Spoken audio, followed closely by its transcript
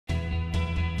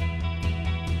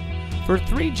For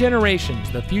 3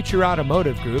 generations, the Future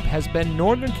Automotive Group has been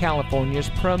Northern California's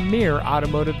premier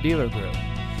automotive dealer group.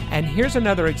 And here's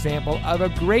another example of a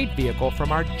great vehicle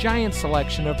from our giant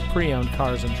selection of pre-owned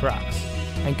cars and trucks.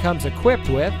 And comes equipped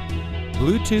with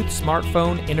Bluetooth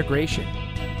smartphone integration,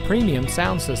 premium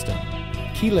sound system,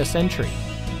 keyless entry,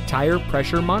 tire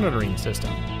pressure monitoring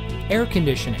system, air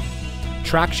conditioning,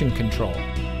 traction control,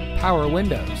 power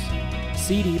windows,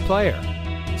 CD player,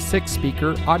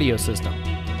 6-speaker audio system,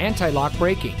 anti-lock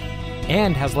braking,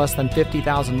 and has less than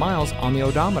 50,000 miles on the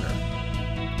odometer.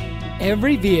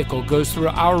 Every vehicle goes through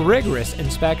our rigorous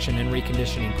inspection and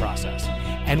reconditioning process.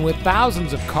 And with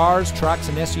thousands of cars, trucks,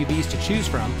 and SUVs to choose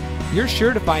from, you're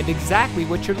sure to find exactly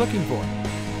what you're looking for.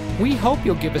 We hope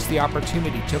you'll give us the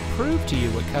opportunity to prove to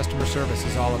you what customer service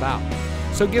is all about.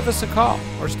 So give us a call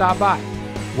or stop by.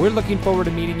 We're looking forward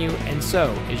to meeting you, and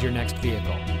so is your next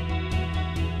vehicle.